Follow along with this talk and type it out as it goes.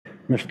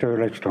Mr.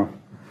 Lightstone.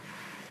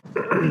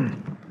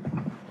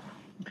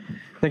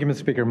 Thank you, Mr.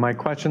 Speaker. My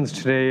questions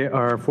today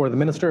are for the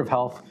Minister of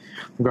Health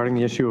regarding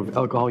the issue of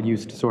alcohol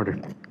use disorder.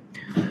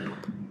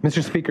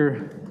 Mr.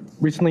 Speaker,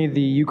 recently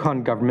the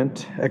Yukon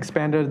government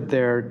expanded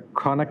their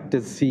chronic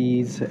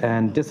disease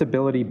and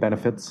disability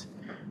benefits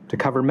to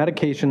cover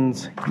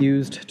medications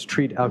used to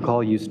treat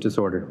alcohol use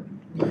disorder.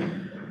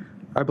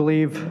 I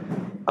believe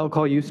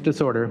alcohol use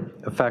disorder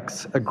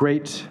affects a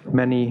great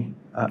many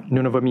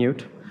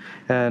Nunavummiut,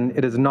 and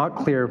it is not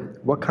clear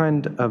what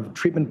kind of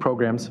treatment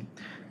programs,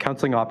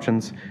 counseling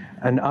options,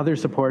 and other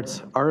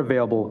supports are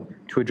available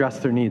to address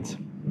their needs.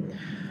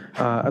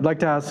 I'd like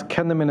to ask,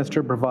 can the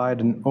Minister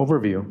provide an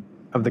overview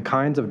of the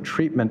kinds of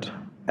treatment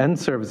and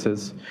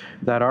services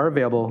that are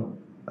available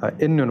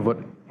in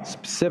Nunavut,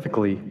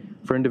 specifically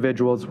for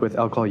individuals with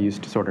alcohol use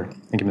disorder?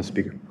 Thank you, Mr.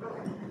 Speaker.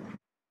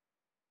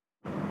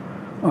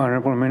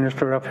 Honourable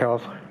Minister of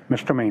Health,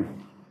 Mr. Main.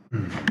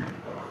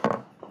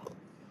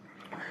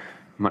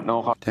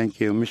 Thank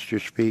you, Mr.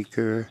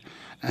 Speaker,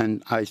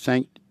 and I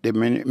thank the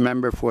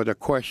member for the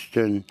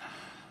question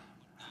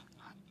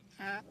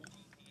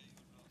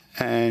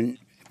and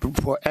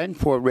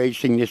for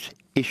raising this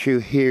issue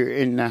here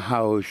in the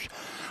House.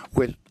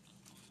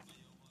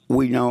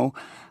 We know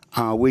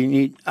we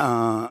need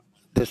the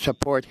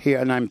support here,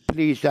 and I'm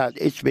pleased that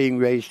it's being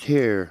raised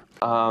here.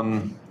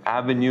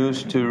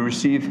 Avenues to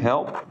receive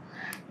help,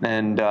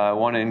 and I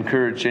want to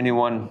encourage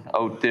anyone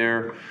out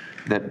there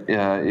that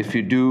if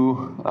you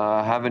do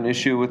have an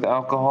issue with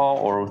alcohol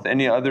or with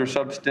any other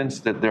substance,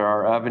 that there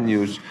are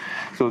avenues.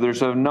 So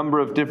there's a number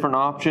of different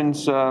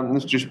options,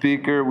 Mr.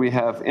 Speaker. We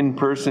have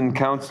in-person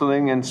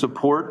counseling and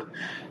support.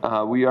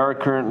 We are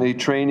currently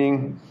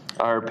training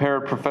our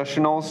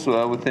paraprofessionals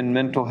within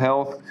mental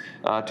health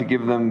to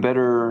give them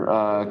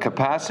better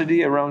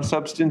capacity around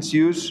substance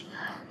use.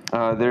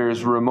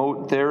 There's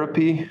remote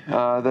therapy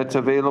that's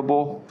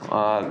available,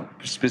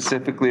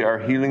 specifically our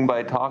Healing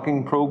by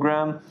Talking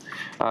program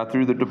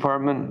through the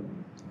department.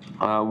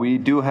 We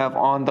do have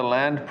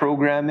on-the-land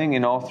programming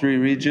in all three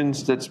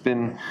regions that's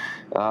been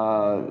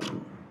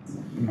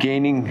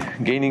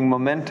gaining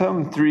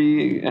momentum.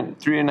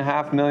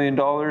 $3.5 million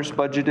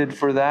budgeted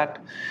for that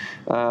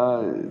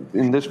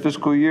in this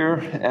fiscal year,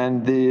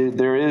 and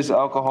there is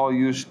alcohol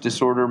use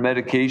disorder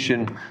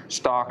medication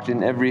stocked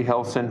in every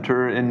health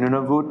center in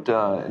Nunavut.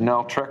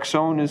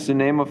 Naltrexone is the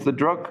name of the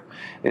drug.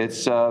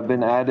 It's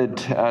been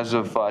added as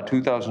of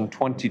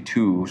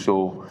 2022,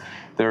 so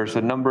there's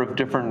a number of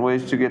different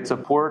ways to get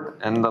support,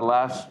 and the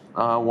last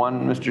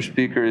one, Mr.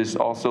 Speaker, is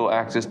also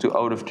access to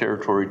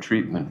out-of-territory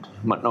treatment.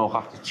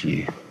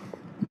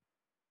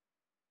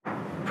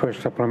 For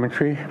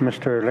supplementary,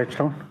 Mr.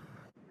 Lightstone.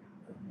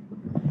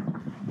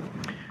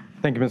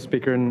 Thank you, Mr.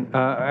 Speaker, and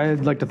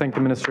I'd like to thank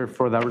the Minister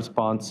for that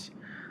response.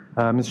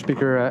 Mr.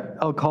 Speaker,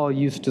 alcohol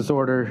use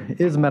disorder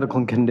is a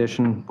medical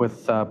condition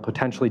with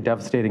potentially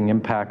devastating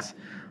impacts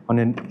on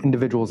an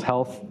individual's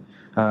health,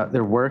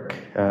 their work,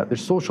 their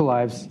social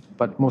lives,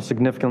 but most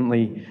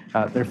significantly,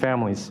 their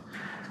families.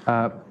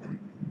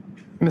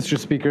 Mr.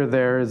 Speaker,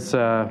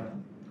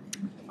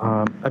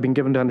 I've been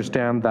given to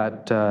understand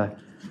that,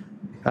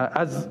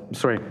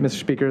 Mr.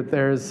 Speaker,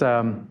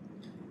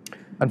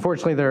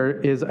 unfortunately,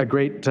 there is a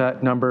great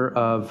number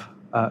of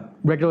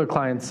regular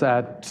clients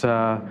at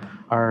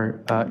our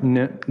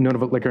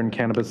Nunavut Liquor and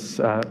Cannabis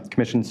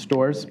Commission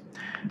stores,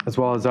 as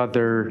well as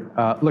other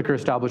liquor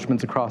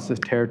establishments across this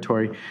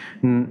territory.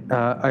 And,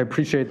 I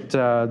appreciate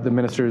the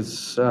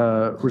Minister's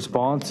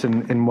response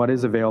and what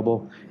is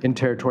available in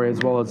territory as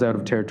well as out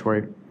of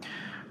territory.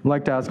 I'd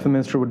like to ask if the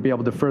Minister would be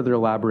able to further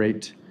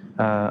elaborate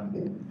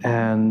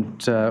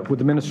and would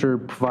the Minister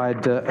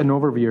provide an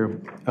overview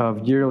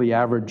of yearly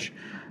average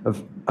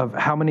of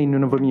how many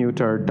Nunavummiut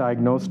are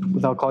diagnosed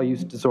with alcohol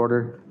use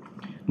disorder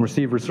and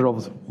receive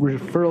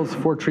referrals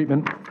for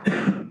treatment,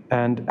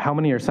 and how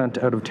many are sent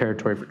out of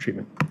territory for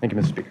treatment? Thank you,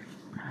 Mr. Speaker.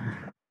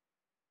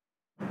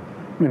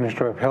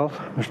 Minister of Health,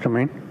 Mr.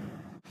 Main.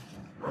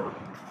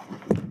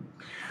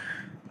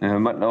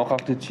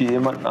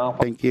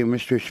 Thank you,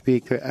 Mr.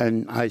 Speaker,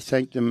 and I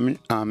thank the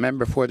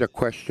member for the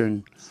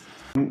question.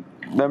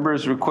 Member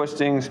is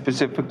requesting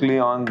specifically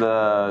on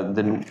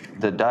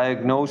the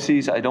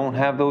diagnoses. I don't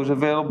have those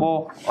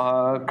available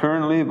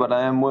currently, but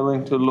I am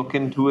willing to look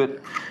into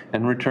it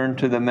and return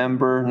to the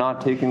member, not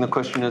taking the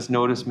question as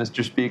notice,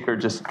 Mr. Speaker,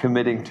 just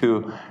committing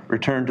to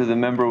return to the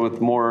member with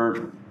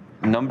more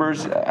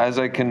numbers as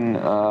I can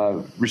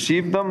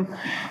receive them.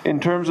 In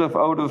terms of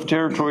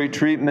out-of-territory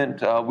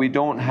treatment, we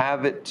don't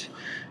have it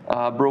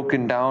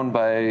broken down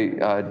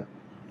by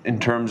in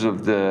terms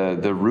of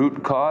the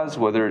root cause,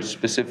 whether it's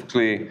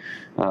specifically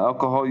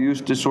alcohol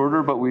use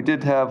disorder, but we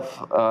did have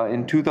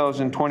in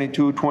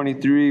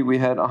 2022-23, we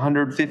had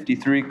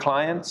 153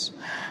 clients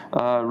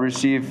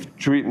receive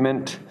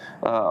treatment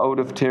out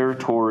of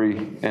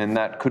territory, and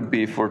that could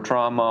be for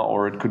trauma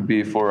or it could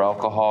be for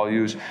alcohol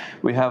use.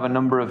 We have a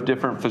number of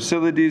different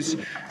facilities,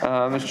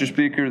 Mr.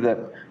 Speaker, that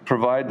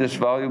provide this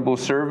valuable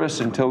service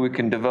until we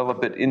can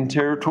develop it in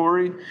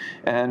territory.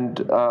 And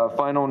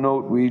final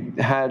note, we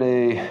had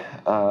a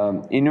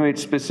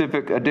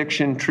Inuit-specific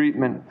addiction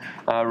treatment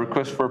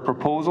request for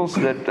proposals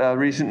that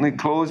recently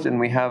closed, and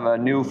we have a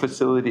new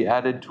facility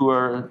added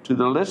to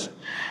the list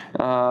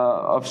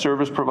of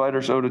service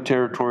providers out of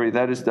territory.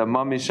 That is the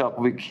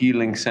Mamisakvik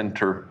Healing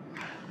Center,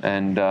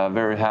 and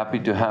very happy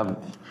to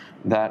have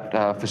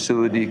that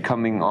facility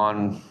coming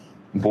on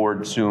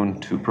board soon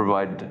to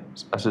provide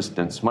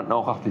assistance.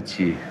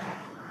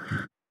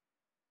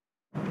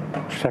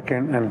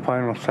 Second and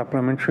final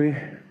supplementary,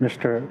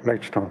 Mr.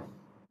 Lightstone.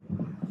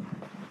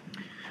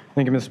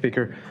 Thank you, Mr.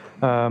 Speaker.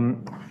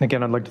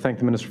 Again, I'd like to thank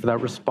the Minister for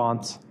that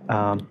response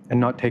and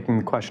not taking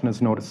the question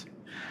as notice.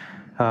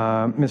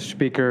 Mr.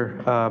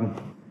 Speaker,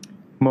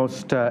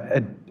 most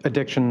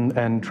addiction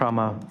and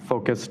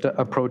trauma-focused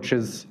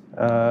approaches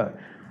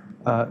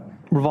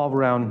revolve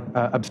around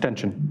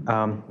abstention.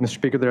 Mr.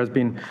 Speaker, there has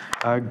been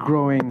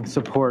growing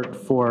support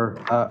for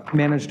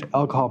managed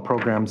alcohol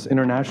programs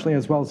internationally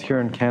as well as here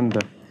in Canada.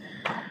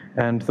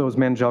 And those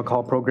managed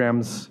alcohol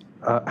programs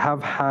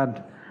have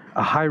had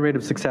a high rate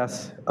of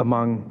success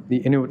among the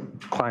Inuit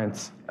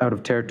clients out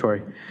of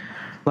territory.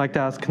 I'd like to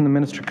ask, can the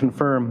Minister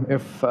confirm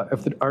if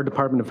our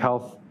Department of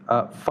Health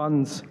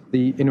funds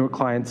the Inuit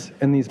clients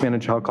in these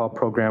managed alcohol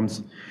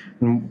programs,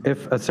 and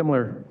if a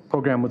similar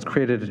program was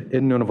created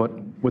in Nunavut,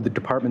 would the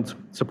department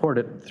support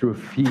it through a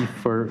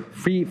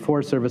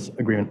fee-for-service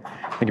agreement?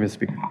 Thank you, Mr.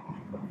 Speaker.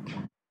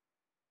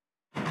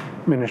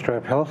 Minister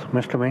of Health,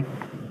 Mr. Main.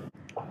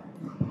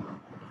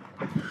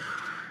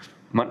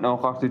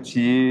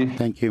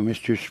 Thank you,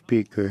 Mr.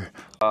 Speaker.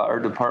 Our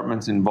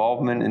department's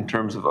involvement in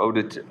terms of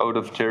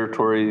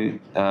out-of-territory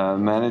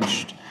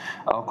managed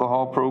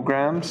alcohol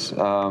programs,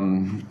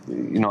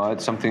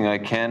 it's something I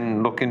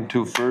can look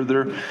into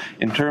further.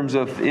 In terms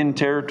of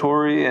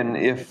in-territory, and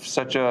if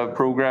such a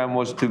program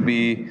was to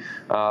be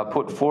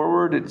put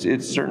forward,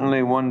 it's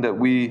certainly one that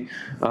we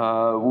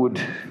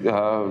would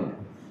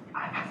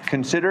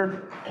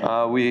consider.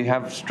 We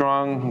have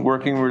strong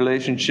working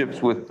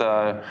relationships with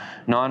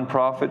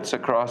nonprofits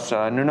across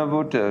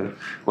Nunavut,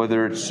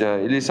 whether it's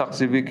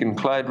Ilisaksivik in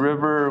Clyde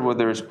River,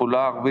 whether it's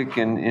Pulakvik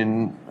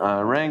in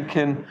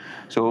Rankin.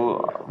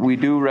 So we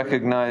do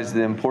recognize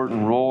the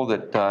important role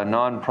that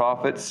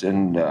nonprofits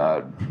and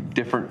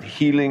different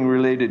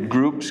healing-related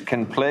groups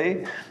can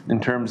play in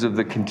terms of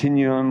the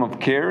continuum of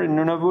care in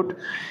Nunavut.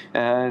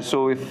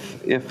 So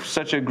if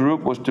such a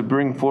group was to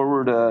bring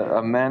forward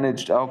a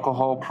managed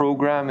alcohol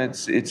program,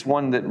 it's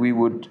one that we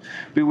would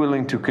be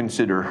willing to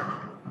consider.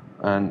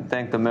 And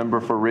thank the member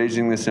for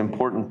raising this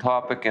important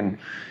topic, and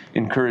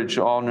encourage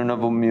all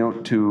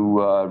Nunavummiut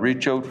to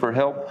reach out for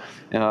help.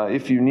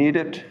 If you need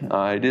it,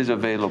 it is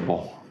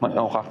available.